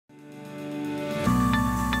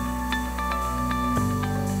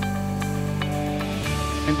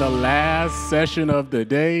the last session of the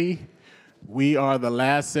day. We are the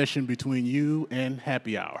last session between you and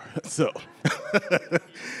happy hour.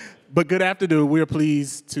 But good afternoon. We are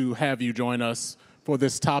pleased to have you join us for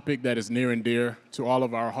this topic that is near and dear to all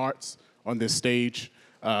of our hearts on this stage,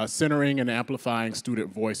 centering and amplifying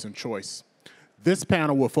student voice and choice. This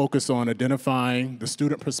panel will focus on identifying the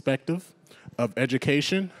student perspective of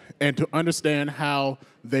education and to understand how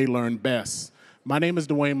they learn best. My name is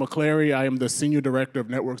Dewayne McClary. I am the Senior Director of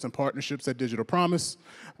Networks and Partnerships at Digital Promise.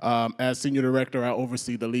 As Senior Director, I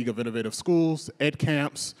oversee the League of Innovative Schools, Ed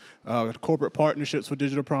Camps, corporate partnerships for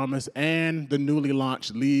Digital Promise, and the newly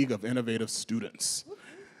launched League of Innovative Students.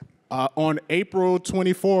 On April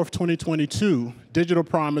 24th, 2022, Digital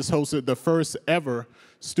Promise hosted the first ever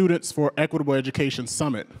Students for Equitable Education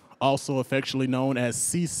Summit, also affectionately known as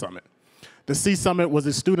C Summit. The C Summit was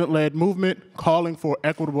a student-led movement calling for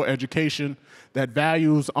equitable education that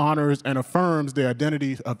values, honors, and affirms the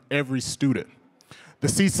identity of every student. The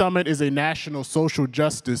C Summit is a national social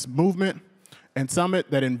justice movement and summit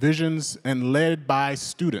that envisions and led by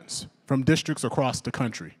students from districts across the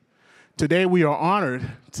country. Today, we are honored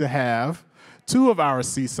to have two of our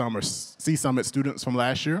C Summit students from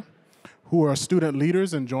last year who are student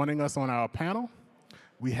leaders and joining us on our panel.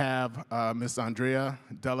 We have Ms. Andrea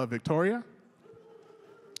Dela Victoria.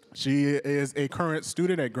 She is a current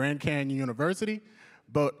student at Grand Canyon University,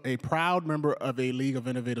 but a proud member of a League of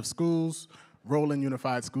Innovative Schools, Rowland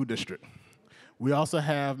Unified School District. We also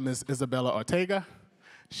have Ms. Isabel Ortega.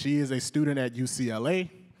 She is a student at UCLA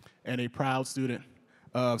and a proud student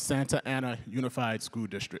of Santa Ana Unified School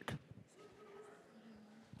District.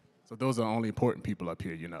 So those are the only important people up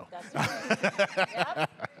here, you know. That's right. Yep.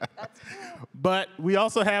 That's cool. But we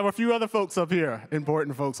also have a few other folks up here,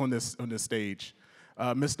 important folks on this stage.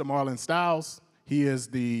 Mr. Marlon Stiles, he is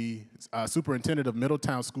the superintendent of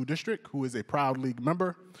Middletown School District, who is a proud league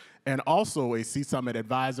member, and also a C Summit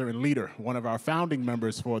advisor and leader, one of our founding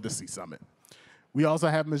members for the C Summit. We also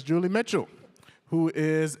have Ms. Julie Mitchell, who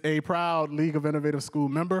is a proud League of Innovative School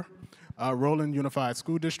member, Rowland Unified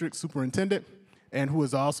School District superintendent, and who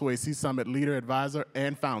is also a C Summit leader, advisor,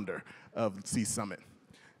 and founder of C Summit.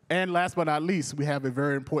 And last but not least, we have a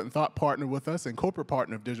very important thought partner with us and corporate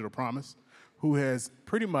partner of Digital Promise, who has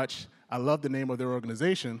pretty much, I love the name of their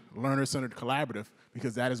organization, Learner-Centered Collaborative,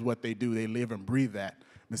 because that is what they do. They live and breathe that.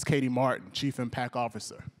 Ms. Katie Martin, Chief Impact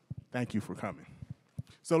Officer. Thank you for coming.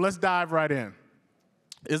 So let's dive right in.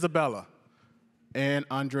 Isabella and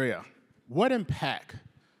Andrea, what impact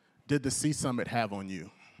did the C Summit have on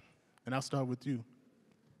you? And I'll start with you.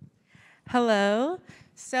 Hello.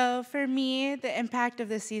 So for me, the impact of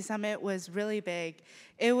the C Summit was really big.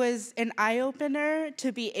 It was an eye-opener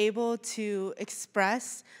to be able to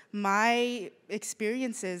express my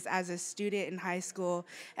experiences as a student in high school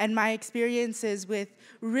and my experiences with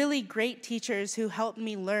really great teachers who helped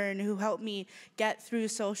me learn, who helped me get through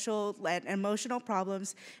social and emotional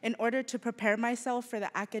problems in order to prepare myself for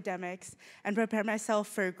the academics and prepare myself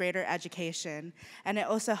for greater education. And it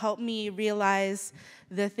also helped me realize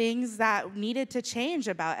the things that needed to change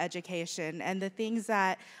about education and the things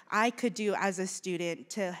that I could do as a student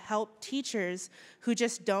to help teachers who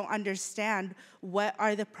just don't understand what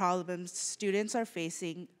are the problems students are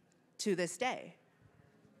facing to this day.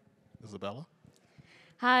 Isabella?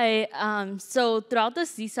 Hi. So throughout the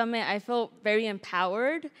C Summit, I felt very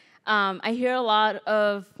empowered. I hear a lot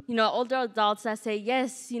of older adults that say,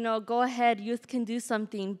 yes, go ahead, youth can do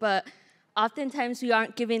something, but oftentimes we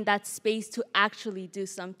aren't given that space to actually do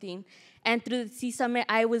something. And through the C Summit,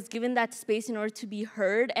 I was given that space in order to be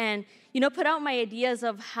heard and, put out my ideas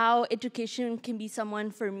of how education can be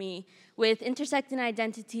someone for me with intersecting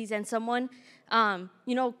identities and someone,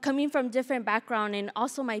 coming from different background and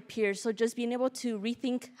also my peers. So just being able to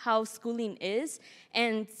rethink how schooling is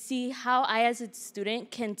and see how I, as a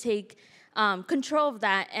student, can take control of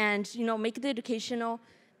that and, make the educational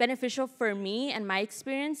beneficial for me and my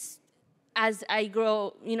experience as I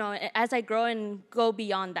grow, and go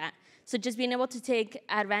beyond that. So just being able to take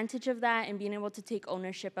advantage of that and being able to take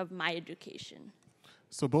ownership of my education.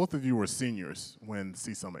 So both of you were seniors when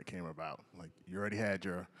C Summit came about. Like, you already had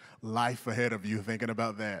your life ahead of you thinking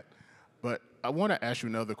about that. But I want to ask you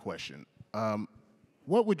another question.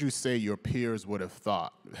 What would you say your peers would have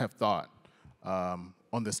thought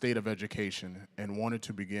on the state of education and wanted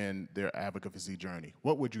to begin their advocacy journey?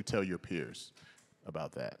 What would you tell your peers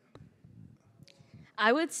about that?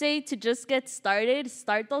 I would say to just get started,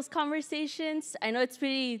 start those conversations. I know it's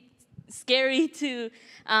pretty scary to,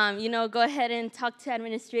 go ahead and talk to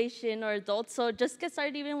administration or adults. So just get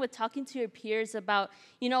started even with talking to your peers about,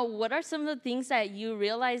 what are some of the things that you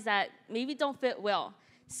realize that maybe don't fit well.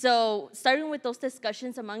 So starting with those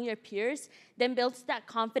discussions among your peers then builds that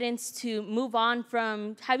confidence to move on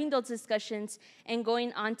from having those discussions and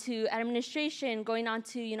going on to administration, going on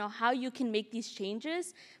to, you know, how you can make these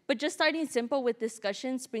changes. But just starting simple with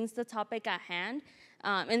discussions brings the topic at hand,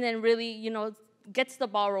 and then really, you know, gets the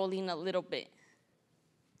ball rolling a little bit.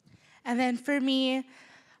 And then for me,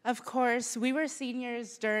 of course, we were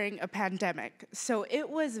seniors during a pandemic, so it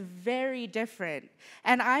was very different.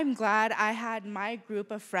 And I'm glad I had my group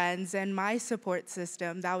of friends and my support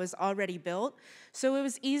system that was already built, so it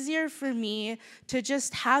was easier for me to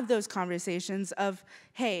just have those conversations of,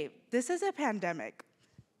 hey, this is a pandemic.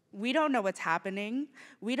 We don't know what's happening.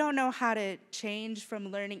 We don't know how to change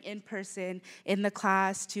from learning in person in the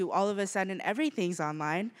class to all of a sudden everything's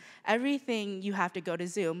online. Everything you have to go to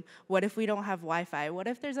Zoom. What if we don't have Wi-Fi? What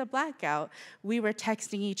if there's a blackout? We were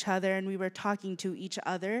texting each other and we were talking to each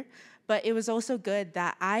other. But it was also good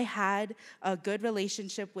that I had a good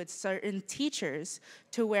relationship with certain teachers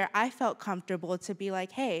to where I felt comfortable to be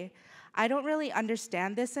like, hey, I don't really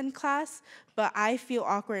understand this in class, but I feel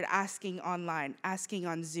awkward asking online, asking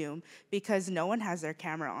on Zoom, because no one has their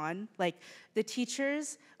camera on. Like, the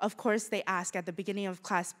teachers, of course, they ask at the beginning of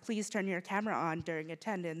class, please turn your camera on during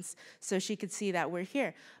attendance so she could see that we're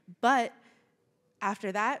here. But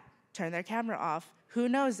after that, turn their camera off. Who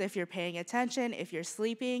knows if you're paying attention, if you're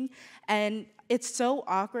sleeping, and it's so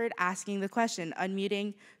awkward asking the question,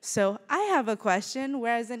 unmuting, so I have a question,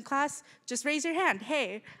 whereas in class, just raise your hand,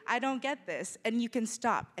 hey, I don't get this, and you can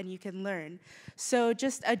stop and you can learn. So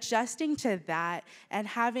just adjusting to that and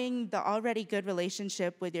having the already good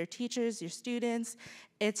relationship with your teachers, your students,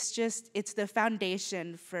 it's the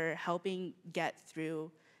foundation for helping get through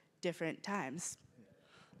different times.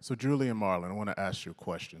 So Julie and Marlon, I want to ask you a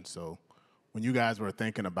question. So when you guys were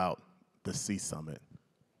thinking about the C Summit,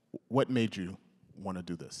 what made you want to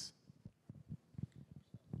do this?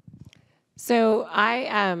 So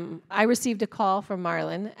I received a call from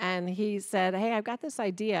Marlon, and he said, hey, I've got this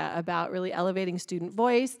idea about really elevating student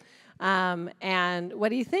voice, and what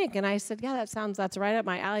do you think? And I said, yeah, that's right up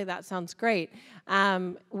my alley. That sounds great.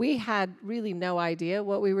 We had really no idea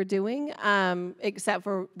what we were doing, except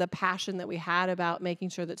for the passion that we had about making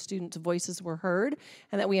sure that students' voices were heard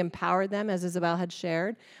and that we empowered them, as Isabel had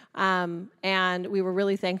shared. And we were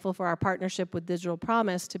really thankful for our partnership with Digital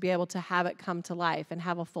Promise to be able to have it come to life and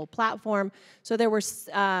have a full platform. So there were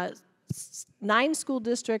 9 school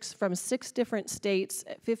districts from 6 different states,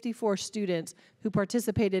 54 students who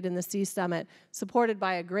participated in the C Summit, supported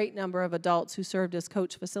by a great number of adults who served as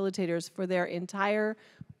coach facilitators. For their entire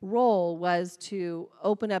role was to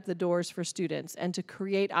open up the doors for students and to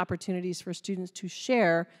create opportunities for students to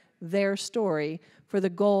share their story for the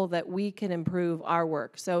goal that we can improve our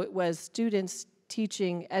work. So it was students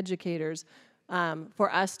teaching educators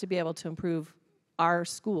for us to be able to improve our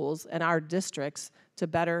schools and our districts to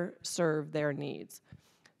better serve their needs.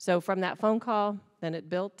 So from that phone call, then it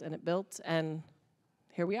built, and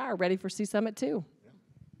here we are, ready for C Summit 2.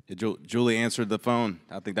 Julie answered the phone.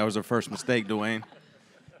 I think that was her first mistake, Dewayne.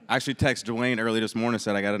 I actually texted Dewayne early this morning and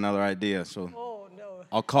said I got another idea. So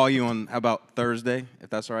I'll call you on, how about Thursday, if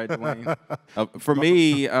that's all right, Dewayne? For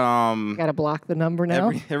me, Got to block the number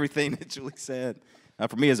now. Everything that Julie said.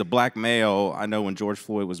 For me, as a black male, I know when George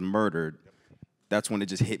Floyd was murdered, that's when it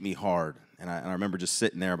just hit me hard. And I remember just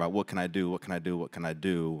sitting there about what can I do, what can I do, what can I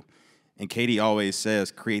do? And Katie always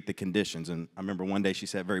says, create the conditions. And I remember one day she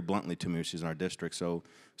said very bluntly to me when she's in our district. So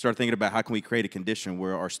started thinking about how can we create a condition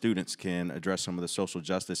where our students can address some of the social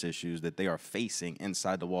justice issues that they are facing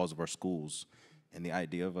inside the walls of our schools. And the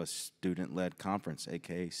idea of a student-led conference,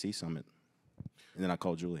 AKA C Summit. And then I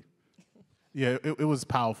called Julie. Yeah, it was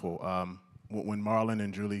powerful. When Marlon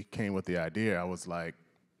and Julie came with the idea, I was like,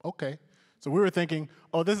 okay. So we were thinking,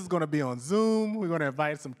 oh, this is going to be on Zoom. We're going to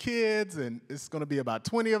invite some kids, and it's going to be about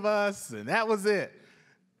 20 of us, and that was it.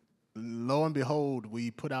 Lo and behold, we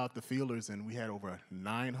put out the feelers, and we had over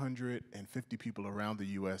 950 people around the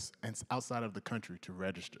U.S. and outside of the country to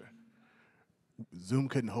register. Zoom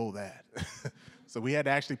couldn't hold that. So we had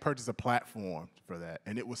to actually purchase a platform for that,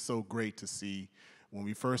 and it was so great to see. When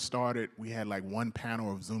we first started, we had like one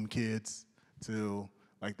panel of Zoom kids till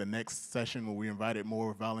like the next session where we invited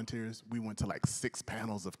more volunteers, we went to like 6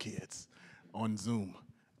 panels of kids on Zoom.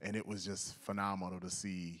 And it was just phenomenal to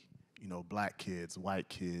see, you know, black kids, white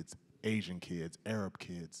kids, Asian kids, Arab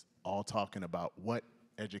kids, all talking about what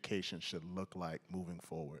education should look like moving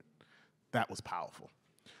forward. That was powerful.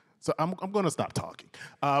 So I'm going to stop talking.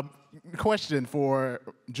 Question for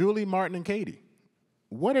Julie, Martin, and Katie.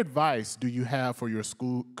 What advice do you have for your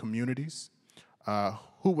school communities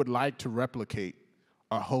who would like to replicate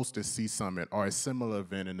host a C Summit or a similar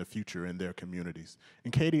event in the future in their communities?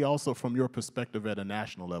 And Katie, also from your perspective at a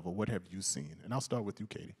national level, what have you seen? And I'll start with you,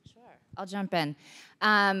 Katie. Sure, I'll jump in.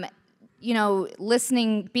 You know,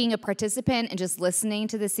 listening, being a participant and just listening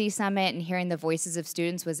to the C Summit and hearing the voices of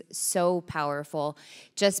students was so powerful,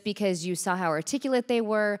 just because you saw how articulate they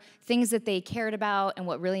were, things that they cared about, and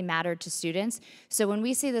what really mattered to students. So when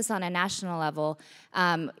we see this on a national level,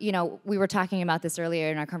 you know, we were talking about this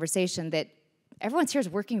earlier in our conversation, that everyone's here is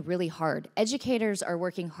working really hard. Educators are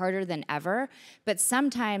working harder than ever, but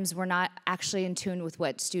sometimes we're not actually in tune with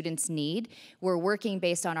what students need. We're working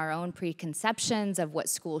based on our own preconceptions of what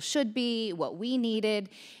school should be, what we needed,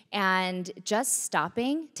 and just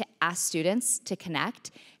stopping to ask students to connect.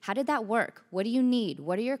 How did that work? What do you need?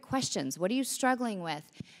 What are your questions? What are you struggling with?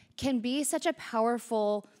 Can be such a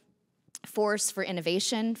powerful force for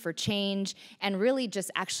innovation, for change, and really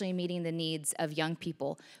just actually meeting the needs of young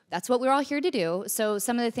people. That's what we're all here to do. So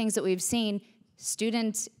some of the things that we've seen,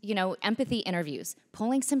 student, you know, empathy interviews,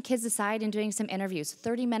 pulling some kids aside and doing some interviews,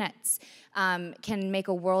 30 minutes can make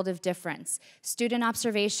a world of difference. Student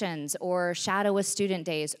observations or shadow a student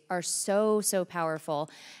days are so, so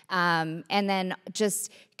powerful. And then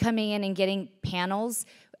just coming in and getting panels.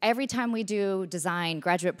 Every time we do design,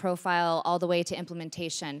 graduate profile, all the way to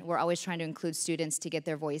implementation, we're always trying to include students to get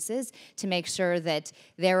their voices, to make sure that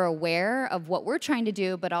they're aware of what we're trying to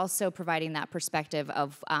do, but also providing that perspective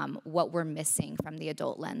of what we're missing from the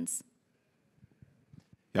adult lens.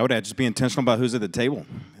 I would add, just be intentional about who's at the table.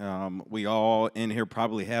 We all in here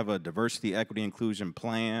probably have a diversity, equity, inclusion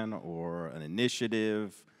plan or an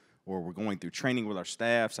initiative, or we're going through training with our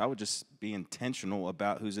staff. So I would just be intentional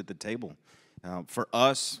about who's at the table. For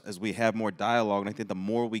us, as we have more dialogue, and I think the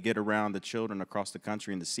more we get around the children across the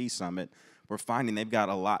country in the C Summit, we're finding they've got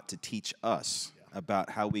a lot to teach us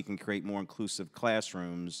about how we can create more inclusive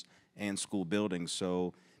classrooms and school buildings.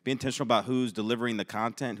 So be intentional about who's delivering the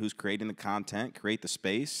content, who's creating the content, create the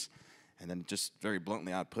space, and then just very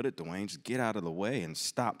bluntly, I'd put it, Dewayne, just get out of the way and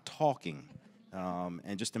stop talking,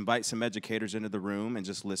 and just invite some educators into the room and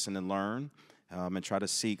just listen and learn, and try to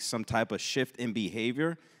seek some type of shift in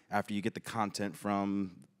behavior after you get the content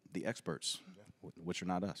from the experts, which are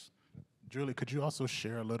not us. Julie, could you also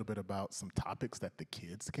share a little bit about some topics that the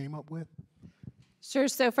kids came up with? Sure.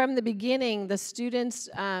 So from the beginning, the students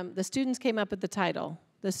came up with the title.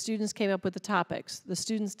 The students came up with the topics. The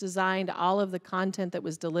students designed all of the content that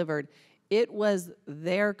was delivered. It was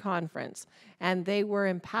their conference, and they were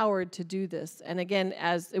empowered to do this. And again,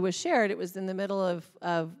 as it was shared, it was in the middle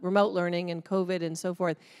of remote learning and COVID and so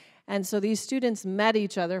forth. And so these students met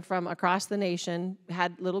each other from across the nation,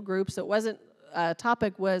 had little groups. It wasn't,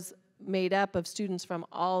 topic was made up of students from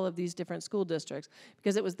all of these different school districts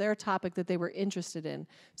because it was their topic that they were interested in.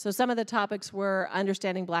 So some of the topics were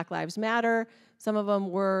understanding Black Lives Matter. Some of them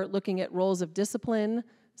were looking at roles of discipline.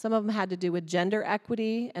 Some of them had to do with gender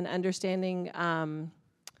equity and understanding,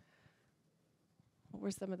 what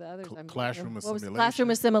were some of the others? Classroom assimilation. Classroom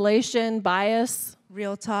assimilation, bias.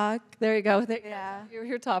 Real talk. There you go. Yeah.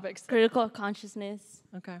 Your topics. Critical consciousness.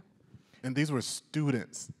 Okay. And these were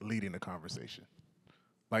students leading the conversation.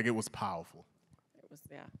 Like, it was powerful. It was,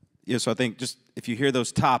 yeah. Yeah, so I think just if you hear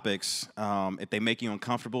those topics, if they make you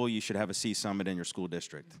uncomfortable, you should have a C Summit in your school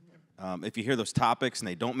district. If you hear those topics and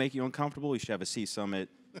they don't make you uncomfortable, you should have a C Summit,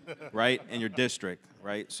 right, in your district,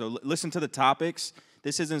 right? So listen to the topics.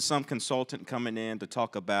 This isn't some consultant coming in to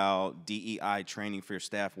talk about DEI training for your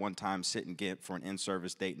staff one time, sit and get for an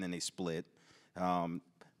in-service date, and then they split.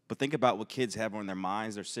 But think about what kids have on their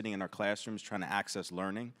minds. They're sitting in our classrooms trying to access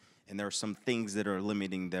learning, and there are some things that are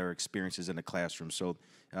limiting their experiences in the classroom. So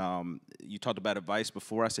you talked about advice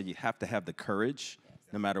before. I said you have to have the courage,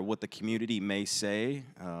 no matter what the community may say,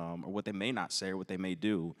 or what they may not say, or what they may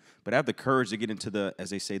do. But have the courage to get into the, as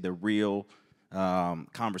they say, the real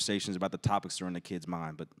conversations about the topics that are in the kids'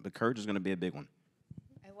 mind. But the courage is going to be a big one.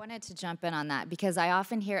 I wanted to jump in on that because I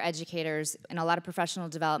often hear educators in a lot of professional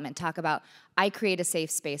development talk about, I create a safe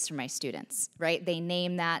space for my students, right? They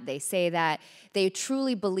name that, they say that, they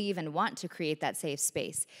truly believe and want to create that safe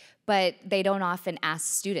space. But they don't often ask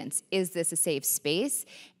students, is this a safe space?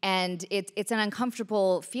 And it's an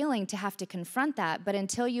uncomfortable feeling to have to confront that, but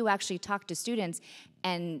until you actually talk to students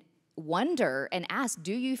and wonder and ask,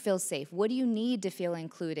 do you feel safe? What do you need to feel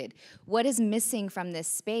included? What is missing from this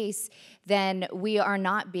space? Then we are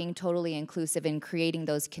not being totally inclusive in creating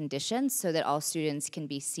those conditions so that all students can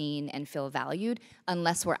be seen and feel valued,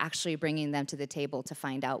 unless we're actually bringing them to the table to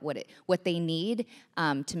find out what they need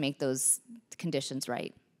to make those conditions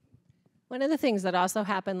right. One of the things that also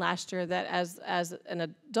happened last year that as an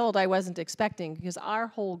adult I wasn't expecting, because our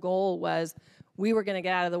whole goal was we were going to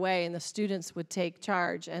get out of the way and the students would take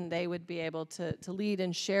charge and they would be able to lead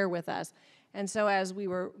and share with us. And so as we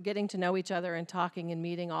were getting to know each other and talking and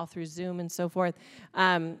meeting all through Zoom and so forth,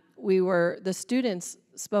 the students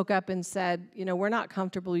spoke up and said, you know, we're not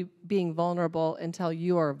comfortable being vulnerable until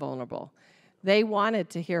you're vulnerable. They wanted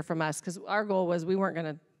to hear from us because our goal was we weren't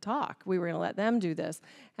going to talk. We were going to let them do this.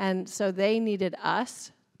 And so they needed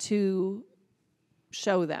us to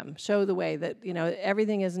show the way that, you know,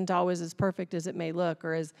 everything isn't always as perfect as it may look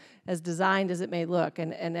or as designed as it may look.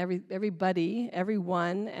 And everybody,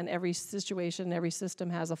 everyone, and every situation, every system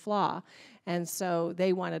has a flaw. And so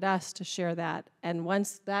they wanted us to share that. And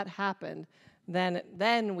once that happened,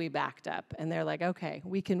 then we backed up. And they're like, okay,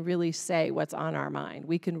 we can really say what's on our mind.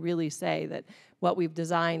 We can really say that what we've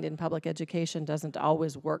designed in public education doesn't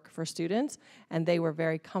always work for students, and they were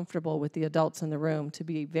very comfortable with the adults in the room to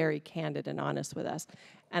be very candid and honest with us.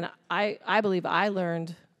 And I believe I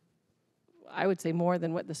learned, I would say, more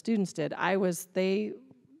than what the students did. They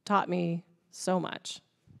taught me so much.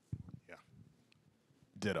 Yeah.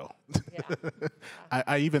 Ditto. Yeah.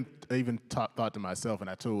 I even thought to myself, and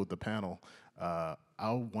I told the panel, I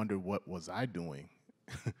wonder what was I doing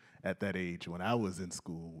at that age when I was in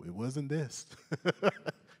school. It wasn't this.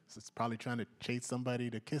 It's probably trying to chase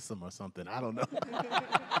somebody to kiss them or something. I don't know.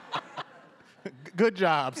 Good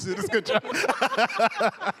job, students. Good job.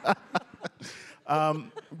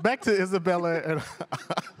 Back to Isabella. And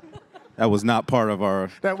That was not part of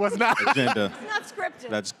our that was not agenda. It's not scripted.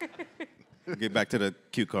 That's get back to the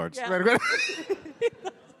cue cards. Yeah.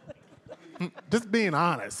 Just being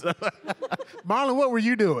honest. Marlon, what were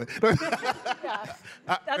you doing? Let's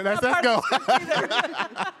go.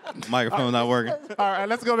 Microphone not working. All right,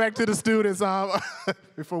 let's go back to the students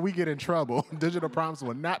before we get in trouble. Digital prompts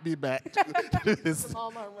will not be back.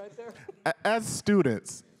 As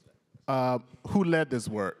students, who led this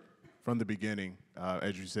work from the beginning?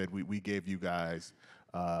 As you said, we gave you guys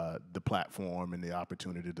the platform and the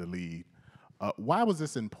opportunity to lead. Why was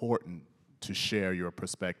this important to share your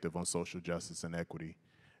perspective on social justice and equity?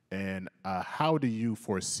 And how do you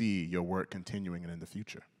foresee your work continuing in the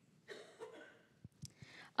future?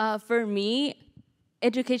 For me,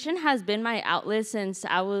 education has been my outlet since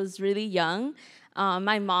I was really young.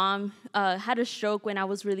 My mom had a stroke when I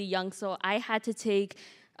was really young, so I had to take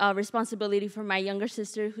responsibility for my younger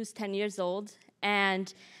sister who's 10 years old.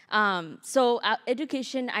 And so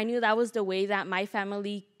education, I knew that was the way that my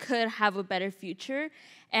family could have a better future.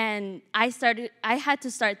 And I had to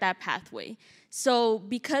start that pathway. So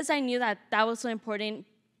because I knew that that was so important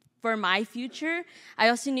for my future, I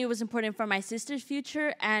also knew it was important for my sister's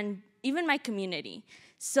future and even my community.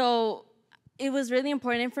 So it was really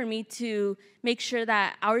important for me to make sure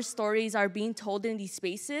that our stories are being told in these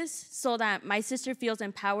spaces so that my sister feels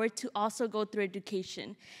empowered to also go through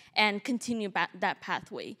education and continue that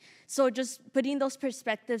pathway. So just putting those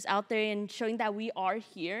perspectives out there and showing that we are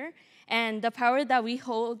here and the power that we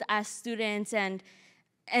hold as students and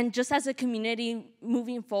just as a community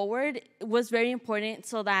moving forward was very important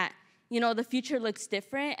so that, you know, the future looks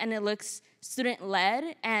different and it looks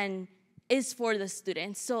student-led and is for the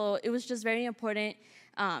students. So it was just very important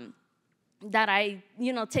that I,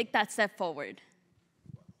 you know, take that step forward.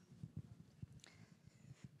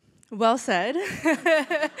 Well said.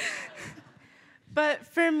 But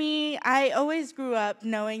for me, I always grew up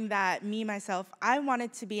knowing that myself, I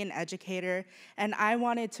wanted to be an educator and I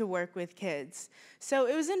wanted to work with kids. So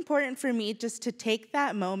it was important for me just to take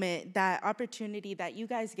that moment, that opportunity that you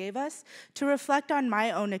guys gave us to reflect on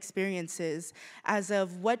my own experiences as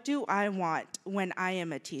of what do I want when I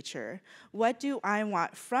am a teacher? What do I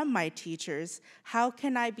want from my teachers? How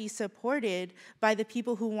can I be supported by the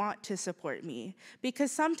people who want to support me?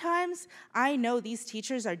 Because sometimes I know these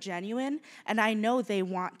teachers are genuine and I know they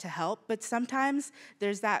want to help, but sometimes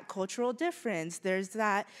there's that cultural difference, there's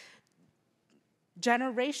that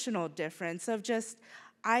generational difference of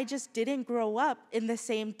I just didn't grow up in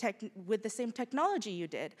with the same technology you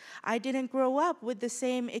did. I didn't grow up with the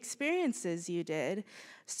same experiences you did.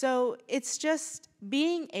 So it's just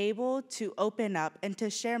being able to open up and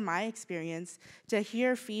to share my experience, to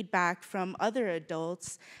hear feedback from other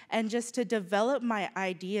adults, and just to develop my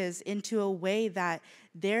ideas into a way that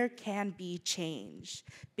there can be change.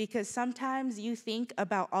 Because sometimes you think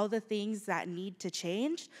about all the things that need to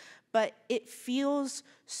change, but it feels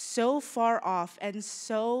so far off and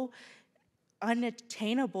so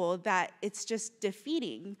unattainable that it's just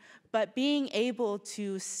defeating. But being able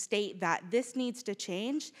to state that this needs to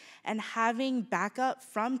change and having backup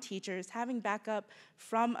from teachers, having backup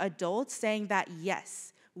from adults saying that,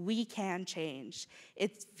 yes, we can change.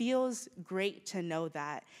 It feels great to know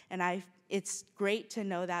that, and it's great to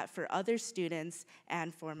know that for other students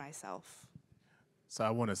and for myself. So I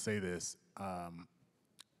want to say this.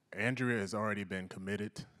 Andrea has already been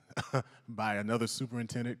committed by another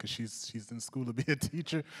superintendent because she's in school to be a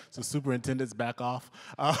teacher. So superintendent's back off.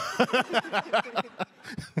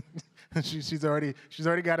 She's already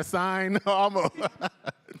got a sign almost.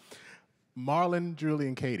 Marlon, Julie,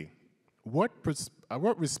 and Katie, what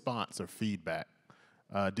response or feedback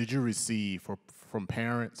did you receive from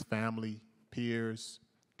parents, family, peers,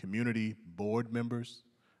 community, board members,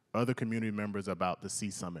 other community members about the C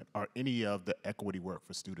Summit or any of the equity work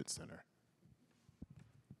for Student Center?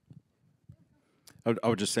 I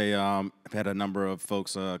would just say I've had a number of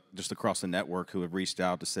folks just across the network who have reached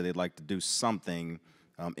out to say they'd like to do something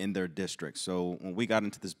in their district. So when we got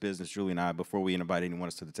into this business, Julie and I, before we invited anyone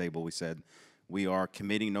else to the table, we said we are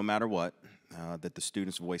committing no matter what that the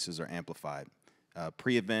students' voices are amplified,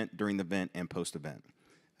 pre-event, during the event, and post-event.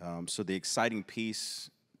 So the exciting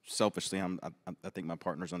piece, selfishly, I think my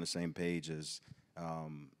partner's on the same page, is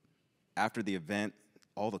after the event,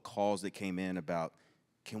 all the calls that came in about,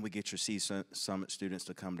 can we get your C Summit students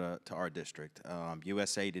to come to our district?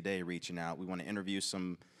 USA Today reaching out. We want to interview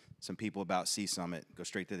some people about C Summit, go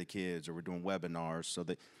straight to the kids, or we're doing webinars. So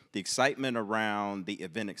the excitement around the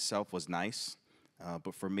event itself was nice,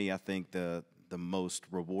 but for me, I think the most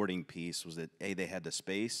rewarding piece was that, A, they had the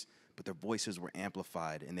space, but their voices were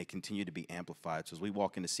amplified, and they continue to be amplified. So as we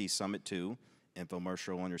walk into C Summit 2,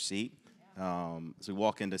 infomercial on your seat, as we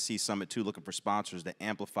walk into C Summit 2 looking for sponsors to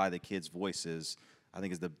amplify the kids' voices, I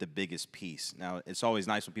think is the biggest piece. Now, it's always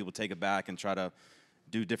nice when people take it back and try to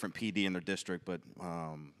do different PD in their district, but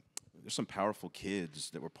there's some powerful kids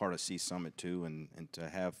that were part of C Summit too, and to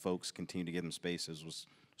have folks continue to give them spaces was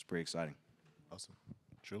pretty exciting. Awesome.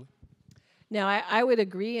 Julie? No, I would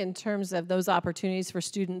agree in terms of those opportunities for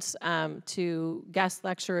students to guest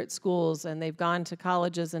lecture at schools, and they've gone to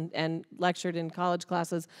colleges and lectured in college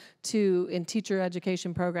classes, in teacher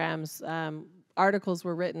education programs. Articles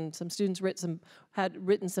were written, some students had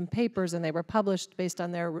written some papers, and they were published based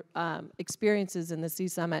on their experiences in the C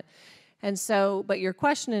Summit. And so, but your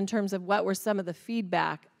question in terms of what were some of the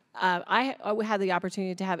feedback, I had the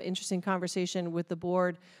opportunity to have interesting conversation with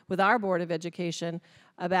our Board of Education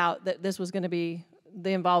about that this was going to be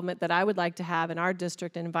the involvement that I would like to have in our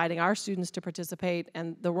district and inviting our students to participate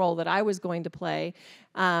and the role that I was going to play,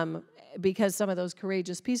 because some of those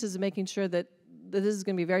courageous pieces of making sure that this is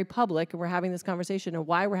going to be very public and we're having this conversation, and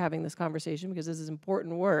why we're having this conversation, because this is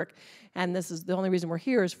important work, and this is the only reason we're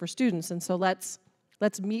here is for students, and so let's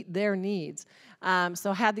meet their needs.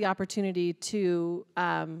 So I had the opportunity to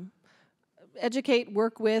educate,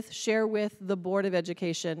 work with, share with the Board of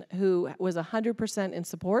Education, who was 100% in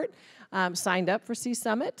support, signed up for C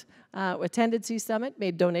Summit, attended C Summit,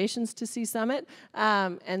 made donations to C Summit,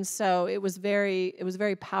 and so it was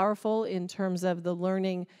very powerful in terms of the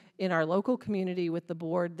learning in our local community with the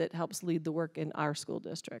board that helps lead the work in our school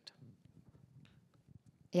district.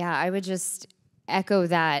 Yeah, I would just echo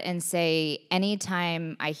that and say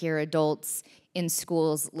anytime I hear adults in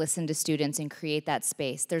schools listen to students and create that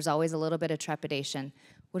space, there's always a little bit of trepidation.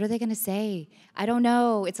 What are they going to say? I don't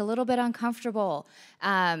know. It's a little bit uncomfortable.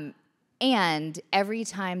 And every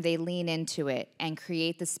time they lean into it and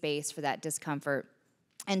create the space for that discomfort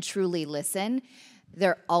and truly listen,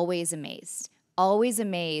 they're always amazed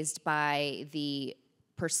by the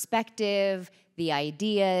perspective, the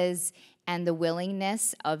ideas, and the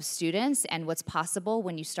willingness of students and what's possible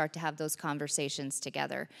when you start to have those conversations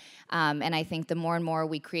together. And I think the more and more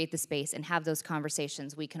we create the space and have those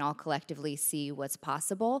conversations, we can all collectively see what's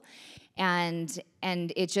possible. And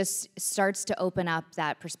it just starts to open up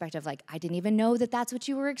that perspective, like, I didn't even know that that's what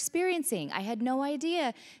you were experiencing. I had no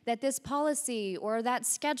idea that this policy or that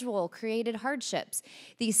schedule created hardships.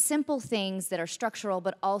 These simple things that are structural,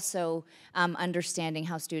 but also understanding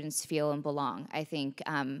how students feel and belong. I think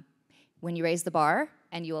when you raise the bar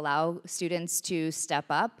and you allow students to step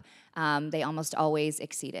up, they almost always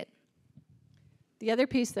exceed it. The other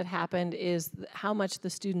piece that happened is how much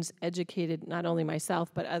the students educated not only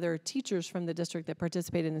myself, but other teachers from the district that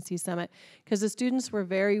participated in the C Summit, because the students were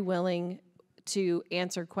very willing to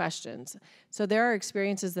answer questions. So there are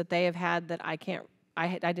experiences that they have had that I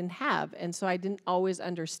didn't have, and so I didn't always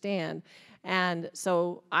understand. And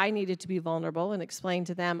so I needed to be vulnerable and explain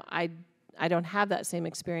to them, I don't have that same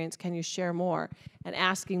experience. Can you share more? And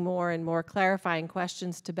asking more and more clarifying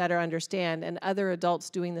questions to better understand, and other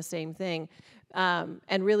adults doing the same thing.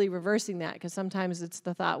 and really reversing that, because sometimes it's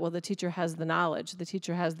the thought, well, the teacher has the knowledge, the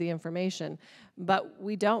teacher has the information, but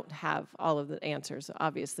we don't have all of the answers,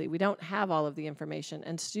 obviously. We don't have all of the information,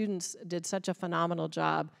 and students did such a phenomenal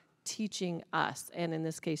job teaching us, and in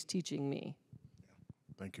this case, teaching me.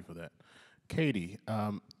 Thank you for that. Katie,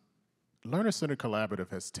 Learner-Centered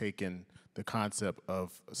Collaborative has taken the concept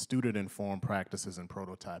of student-informed practices and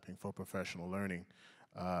prototyping for professional learning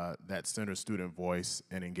that centers student voice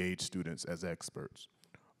and engage students as experts.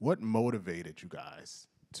 What motivated you guys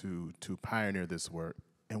to pioneer this work,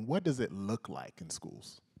 and what does it look like in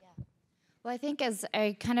schools? Well, I think as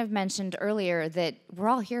I kind of mentioned earlier that we're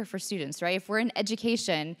all here for students, right? If we're in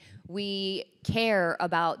education, we care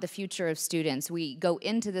about the future of students. We go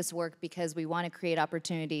into this work because we want to create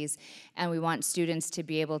opportunities and we want students to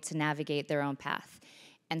be able to navigate their own path.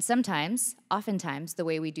 And sometimes, oftentimes, the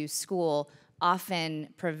way we do school often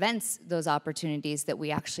prevents those opportunities that we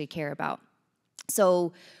actually care about.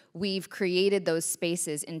 So we've created those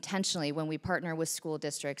spaces intentionally when we partner with school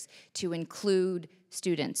districts to include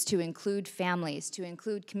students, to include families, to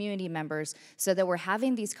include community members, so that we're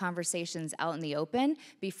having these conversations out in the open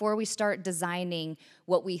before we start designing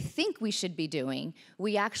what we think we should be doing.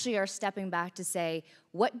 We actually are stepping back to say,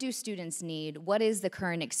 what do students need? What is the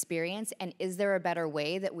current experience? And is there a better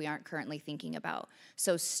way that we aren't currently thinking about?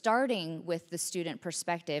 So starting with the student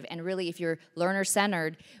perspective, and really if you're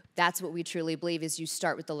learner-centered, that's what we truly believe is you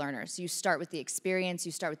start with the learners. You start with the experience,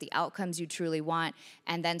 you start with the outcomes you truly want,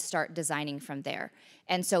 and then start designing from there.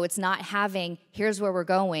 And so it's not having, here's where we're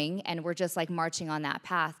going, and we're just like marching on that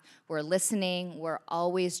path. We're listening, we're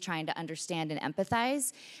always trying to understand and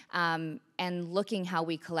empathize, and looking how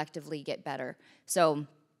we collectively get better. So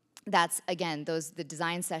that's, again, the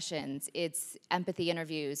design sessions, it's empathy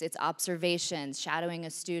interviews, it's observations, shadowing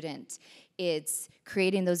a student, it's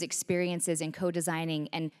creating those experiences and co-designing,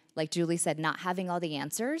 and like Julie said, not having all the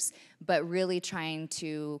answers, but really trying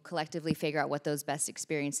to collectively figure out what those best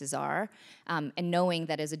experiences are, and knowing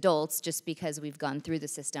that as adults, just because we've gone through the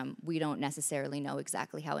system, we don't necessarily know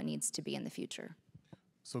exactly how it needs to be in the future.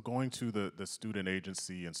 So going to the student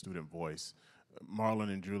agency and student voice,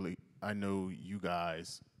 Marlon and Julie, I know you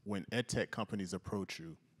guys, when ed tech companies approach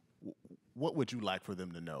you, what would you like for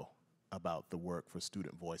them to know about the work for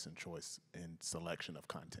student voice and choice in selection of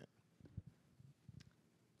content?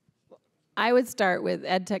 I would start with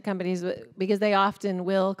ed tech companies because they often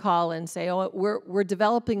will call and say, oh, we're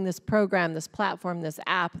developing this program, this platform, this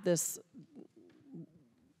app, this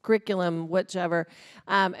curriculum, whichever,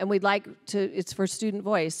 and we'd like to, it's for student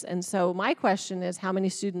voice. And so my question is, how many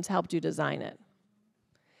students helped you design it?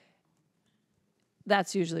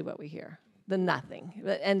 That's usually what we hear, the nothing.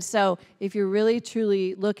 And so if you're really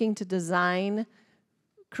truly looking to design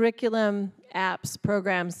curriculum, apps,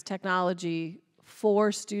 programs, technology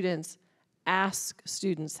for students, ask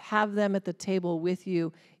students, have them at the table with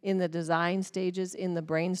you in the design stages, in the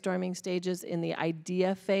brainstorming stages, in the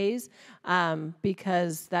idea phase,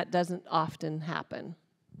 because that doesn't often happen.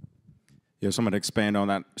 Yeah, so I'm going to expand on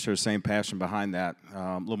that, share the same passion behind that.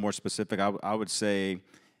 A little more specific, I would say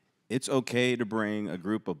it's okay to bring a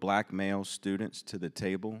group of black male students to the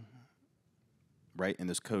table, right, in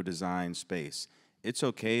this co-design space. It's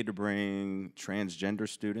okay to bring transgender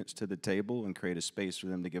students to the table and create a space for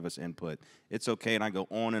them to give us input. It's okay, and I go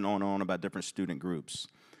on and on about different student groups.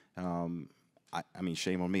 I mean,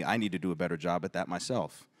 shame on me. I need to do a better job at that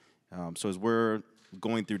myself. So as we're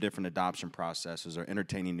going through different adoption processes or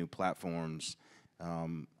entertaining new platforms,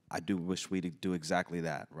 I do wish we could do exactly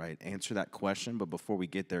that, right? Answer that question, but before we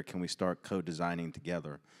get there, can we start co-designing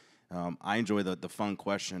together? I enjoy the fun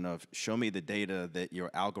question of, show me the data that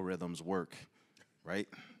your algorithms work, right?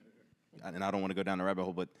 And I don't want to go down the rabbit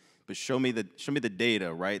hole, but show me the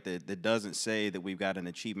data, right? That doesn't say that we've got an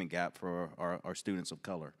achievement gap for our students of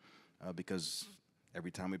color, because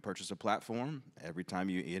every time we purchase a platform, every time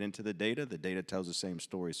you get into the data tells the same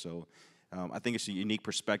story. So I think it's a unique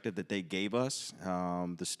perspective that they gave us,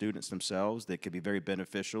 the students themselves, that could be very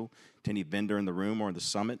beneficial to any vendor in the room or in the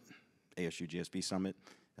summit, ASU+GSV Summit,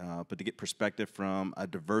 but to get perspective from a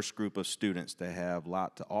diverse group of students that have a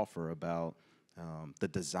lot to offer about the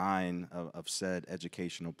design of said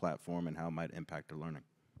educational platform and how it might impact their learning.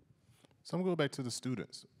 So I'm going to go back to the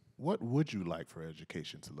students. What would you like for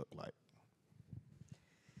education to look like?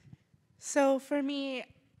 So for me,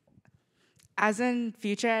 as a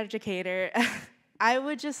future educator, I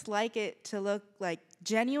would just like it to look like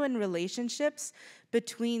genuine relationships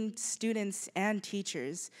between students and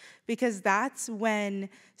teachers, because that's when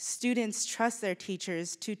students trust their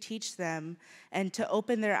teachers to teach them and to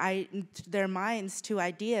open their minds to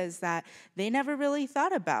ideas that they never really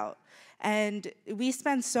thought about. And we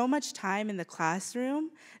spend so much time in the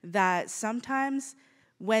classroom that sometimes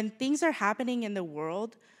when things are happening in the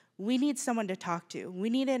world, we need someone to talk to.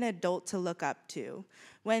 We need an adult to look up to.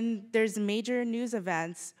 When there's major news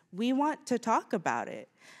events, we want to talk about it.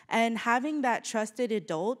 And having that trusted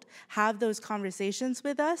adult have those conversations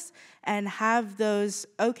with us and have those,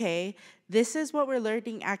 okay, this is what we're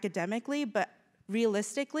learning academically, but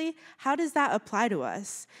realistically, how does that apply to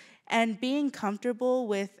us? And being comfortable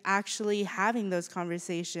with actually having those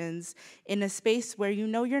conversations in a space where you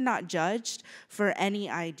know you're not judged for any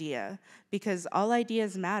idea, because all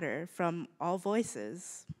ideas matter from all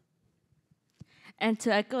voices. And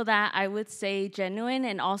to echo that, I would say genuine,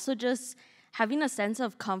 and also just having a sense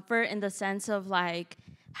of comfort in the sense of like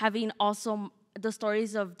having also the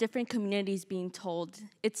stories of different communities being told.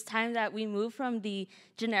 It's time that we move from the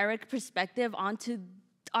generic perspective onto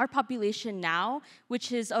our population now,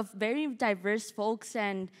 which is of very diverse folks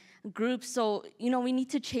and groups. So, we need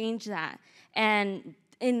to change that. And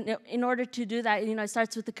in order to do that, it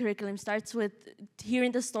starts with the curriculum, starts with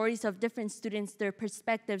hearing the stories of different students, their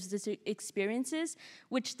perspectives, their experiences,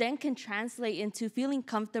 which then can translate into feeling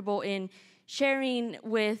comfortable in sharing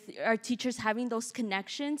with our teachers, having those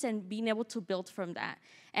connections and being able to build from that.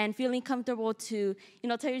 And feeling comfortable to,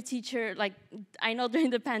 tell your teacher, like, I know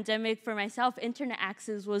during the pandemic for myself, internet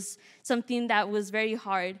access was something that was very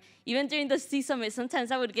hard. Even during the C Summit, sometimes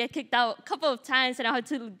I would get kicked out a couple of times and I had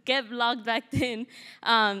to get logged back in.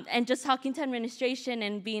 And just talking to administration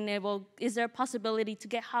and being able, is there a possibility to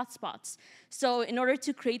get hotspots? So in order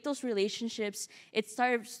to create those relationships, it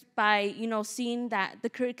starts by, seeing that the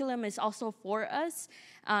curriculum is also for us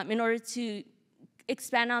in order to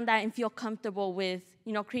expand on that and feel comfortable with,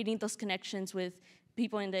 creating those connections with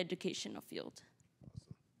people in the educational field.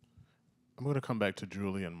 I'm going to come back to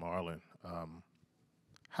Julie and Marlon.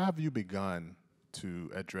 How have you begun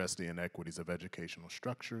to address the inequities of educational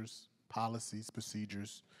structures, policies,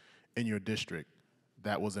 procedures in your district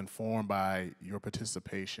that was informed by your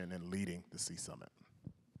participation in leading the C Summit?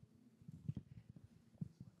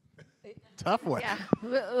 Tough one. Yeah,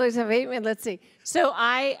 let's see. So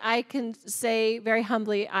I can say very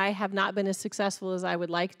humbly, I have not been as successful as I would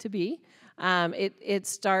like to be. It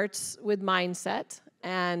starts with mindset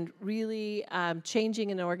and really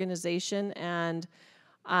changing an organization and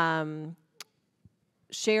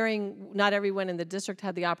sharing. Not everyone in the district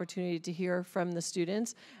had the opportunity to hear from the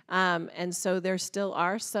students, and so there still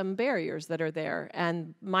are some barriers that are there,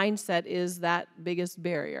 and mindset is that biggest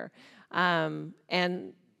barrier.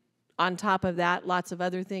 And on top of that, lots of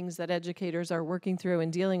other things that educators are working through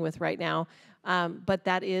and dealing with right now, but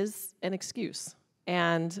that is an excuse,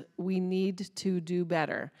 and we need to do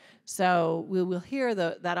better. So we will hear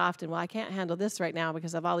that often, well, I can't handle this right now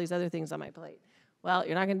because of all these other things on my plate. Well,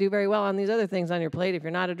 you're not going to do very well on these other things on your plate if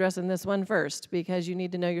you're not addressing this one first, because you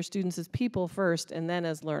need to know your students as people first and then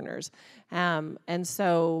as learners. And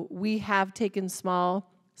so we have taken small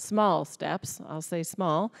steps, I'll say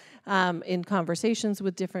small, in conversations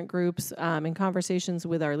with different groups, in conversations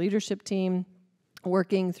with our leadership team,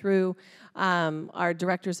 working through. Our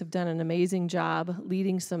directors have done an amazing job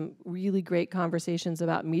leading some really great conversations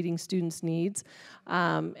about meeting students' needs.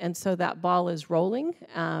 And so that ball is rolling,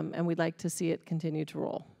 and we'd like to see it continue to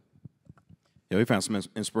roll. Yeah, we found some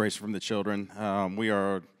inspiration from the children.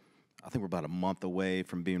 I think we're about a month away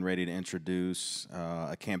from being ready to introduce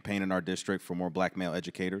a campaign in our district for more black male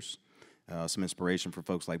educators. Some inspiration for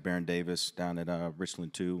folks like Baron Davis down at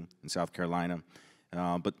Richland 2 in South Carolina.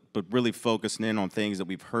 But really focusing in on things that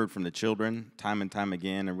we've heard from the children time and time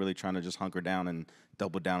again, and really trying to just hunker down and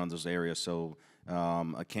double down on those areas. So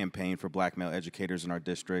a campaign for black male educators in our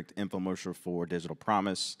district, infomercial for Digital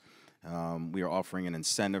Promise. We are offering an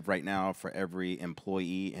incentive right now for every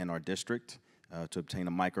employee in our district to obtain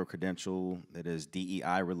a micro-credential that is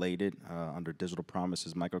DEI related under Digital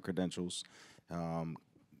Promise's micro-credentials.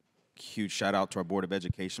 Huge shout out to our Board of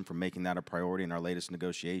Education for making that a priority in our latest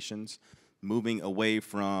negotiations. Moving away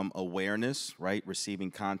from awareness, right, receiving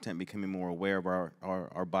content, becoming more aware of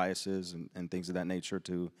our biases and things of that nature,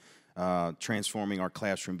 to transforming our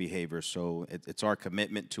classroom behavior. So it's our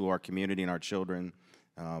commitment to our community and our children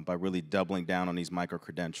by really doubling down on these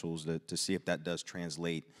micro-credentials to see if that does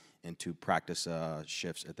translate into practice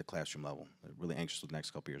shifts at the classroom level. Really anxious what the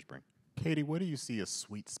next couple years bring. Katie, where do you see a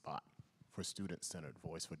sweet spot for student-centered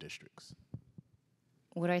voice for districts?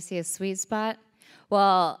 Would I see a sweet spot?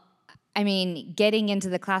 Well, I mean, getting into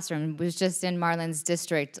the classroom was just in Marlon's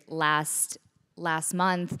district last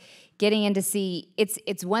month. Getting in to see,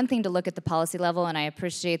 it's one thing to look at the policy level, and I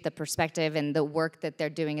appreciate the perspective and the work that they're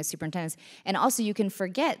doing as superintendents. And also, you can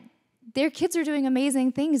forget their kids are doing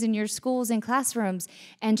amazing things in your schools and classrooms,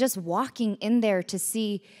 and just walking in there to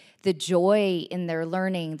see the joy in their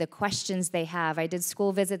learning, the questions they have. I did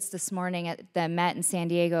school visits this morning at the Met in San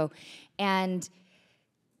Diego, and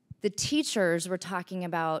the teachers were talking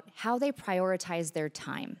about how they prioritize their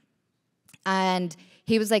time. And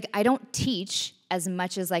he was like, I don't teach as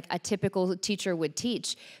much as like a typical teacher would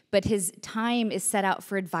teach, but his time is set out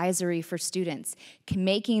for advisory for students,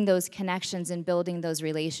 making those connections and building those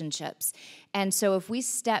relationships. And so if we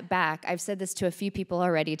step back, I've said this to a few people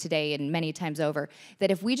already today and many times over,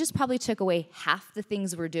 that if we just probably took away half the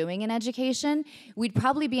things we're doing in education, we'd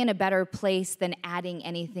probably be in a better place than adding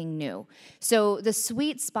anything new. So the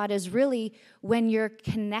sweet spot is really when you're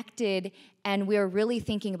connected and we're really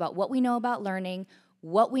thinking about what we know about learning,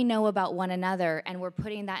 what we know about one another, and we're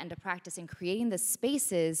putting that into practice and creating the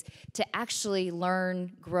spaces to actually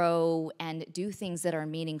learn, grow, and do things that are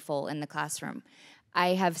meaningful in the classroom.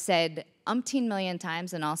 I have said umpteen million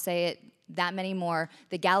times, and I'll say it that many more,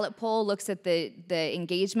 the Gallup poll looks at the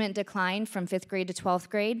engagement decline from 5th grade to 12th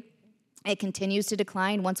grade. It continues to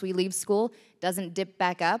decline once we leave school, doesn't dip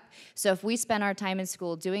back up. So if we spend our time in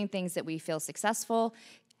school doing things that we feel successful,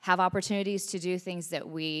 have opportunities to do things that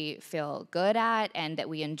we feel good at and that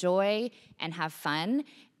we enjoy and have fun,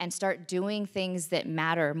 and start doing things that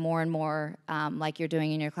matter more and more, like you're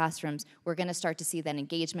doing in your classrooms, we're gonna start to see that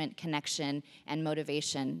engagement, connection, and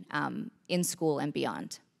motivation in school and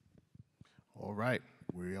beyond. All right,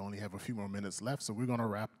 we only have a few more minutes left, so we're gonna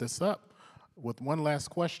wrap this up with one last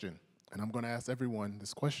question, and I'm gonna ask everyone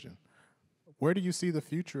this question. Where do you see the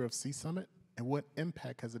future of C Summit, and what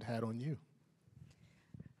impact has it had on you?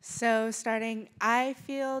 So I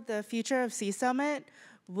feel the future of C Summit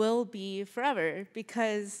will be forever,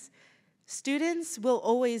 because students will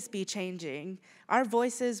always be changing. Our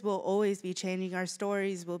voices will always be changing. Our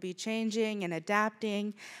stories will be changing and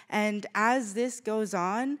adapting. And as this goes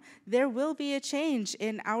on, there will be a change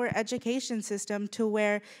in our education system to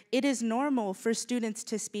where it is normal for students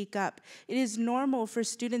to speak up. It is normal for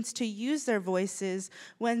students to use their voices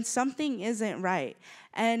when something isn't right.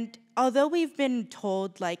 And although we've been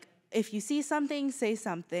told, like, if you see something, say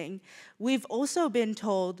something, we've also been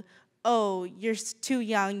told, oh, you're too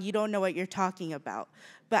young, you don't know what you're talking about.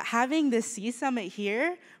 But having the C Summit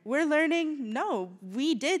here, we're learning, no,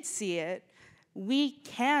 we did see it. We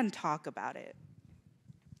can talk about it.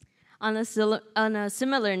 On a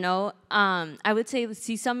similar note, I would say the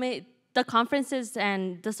C Summit, the conferences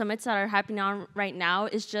and the summits that are happening on right now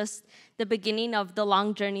is just the beginning of the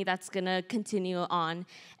long journey that's gonna continue on,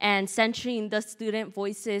 and centering the student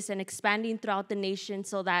voices and expanding throughout the nation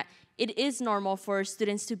so that it is normal for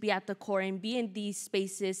students to be at the core and be in these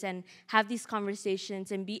spaces and have these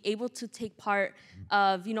conversations and be able to take part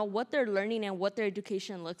of, you know, what they're learning and what their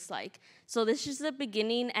education looks like. So this is the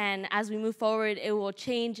beginning, and as we move forward, it will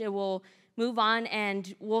change, it will move on,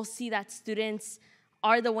 and we'll see that students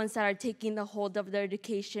are the ones that are taking the hold of their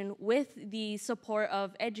education with the support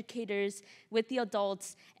of educators, with the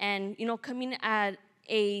adults, and, you know, coming at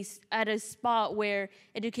a spot where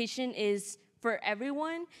education is for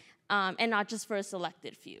everyone, and not just for a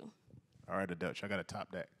selected few. All right, Dutch, I got to top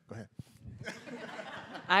that. Go ahead.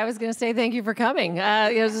 I was going to say thank you for coming.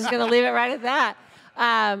 I was just going to leave it right at that.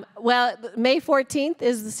 Well, May 14th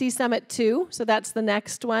is the C Summit 2, so that's the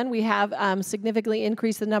next one. We have significantly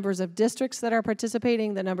increased the numbers of districts that are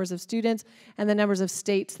participating, the numbers of students, and the numbers of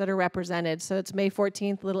states that are represented. So it's May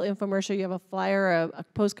 14th, little infomercial. You have a flyer, a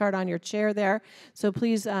postcard on your chair there. So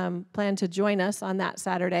please plan to join us on that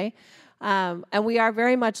Saturday. And we are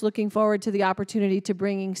very much looking forward to the opportunity to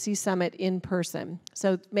bringing C Summit in person.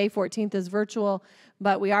 So May 14th is virtual,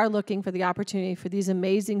 but we are looking for the opportunity for these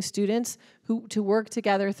amazing students to work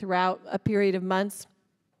together throughout a period of months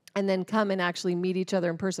and then come and actually meet each other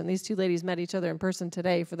in person. These two ladies met each other in person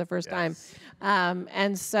today for the first time.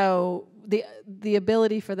 And so the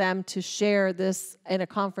ability for them to share this in a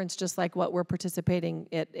conference just like what we're participating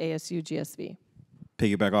at ASU+GSV.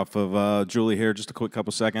 Piggyback off of Julie here, just a quick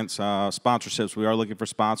couple seconds. Sponsorships, we are looking for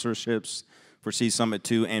sponsorships for C Summit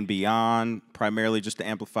 2 and beyond, primarily just to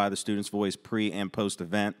amplify the students' voice pre and post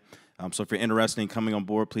event. So if you're interested in coming on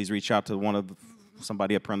board, please reach out to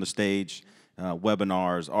somebody up here on the stage.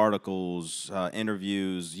 Webinars, articles,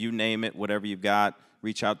 interviews, you name it, whatever you've got,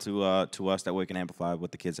 reach out to us, that way we can amplify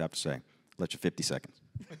what the kids have to say. Let you 50 seconds.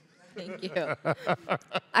 Thank you.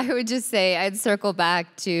 I would just say I'd circle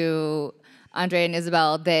back to Andrea and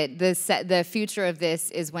Isabel, that the future of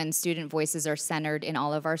this is when student voices are centered in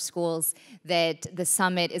all of our schools, that the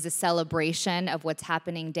summit is a celebration of what's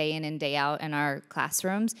happening day in and day out in our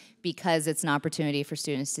classrooms, because it's an opportunity for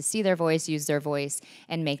students to see their voice, use their voice,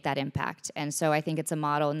 and make that impact. And so I think it's a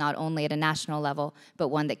model not only at a national level, but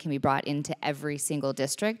one that can be brought into every single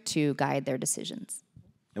district to guide their decisions.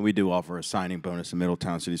 And we do offer a signing bonus in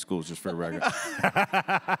Middletown City Schools, just for the record.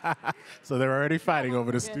 So they're already fighting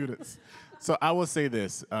over the students. So I will say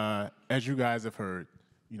this, as you guys have heard,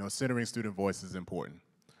 centering student voice is important.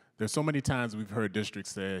 There's so many times we've heard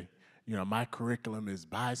districts say, my curriculum is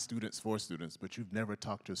by students for students, but you've never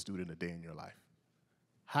talked to a student a day in your life.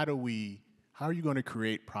 How are you going to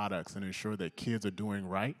create products and ensure that kids are doing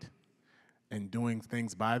right and doing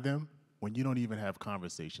things by them when you don't even have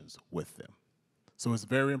conversations with them? So it's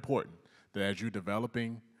very important that as you're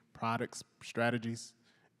developing products, strategies,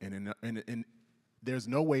 and there's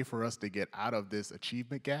no way for us to get out of this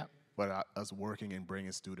achievement gap but us working and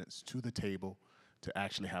bringing students to the table to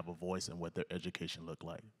actually have a voice in what their education look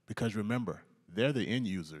like. Because remember, they're the end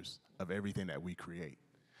users of everything that we create.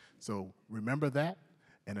 So remember that,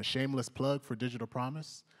 and a shameless plug for Digital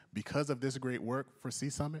Promise. Because of this great work for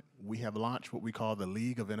C Summit, we have launched what we call the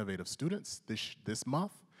League of Innovative Students this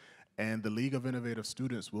month. And the League of Innovative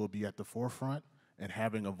Students will be at the forefront and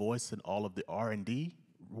having a voice in all of the R&D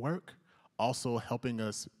work, also helping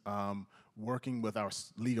us working with our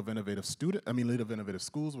League of Innovative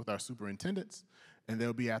Schools with our superintendents, and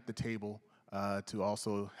they'll be at the table to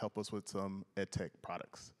also help us with some ed tech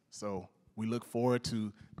products. So we look forward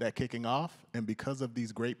to that kicking off, and because of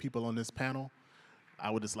these great people on this panel, I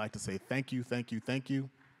would just like to say thank you, thank you, thank you,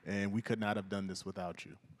 and we could not have done this without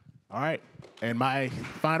you. All right, and my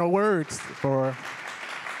final words for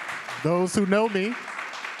those who know me,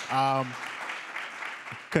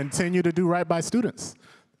 continue to do right by students.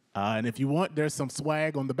 And if you want, there's some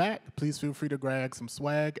swag on the back. Please feel free to grab some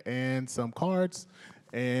swag and some cards.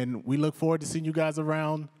 And we look forward to seeing you guys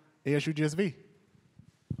around ASU+GSV.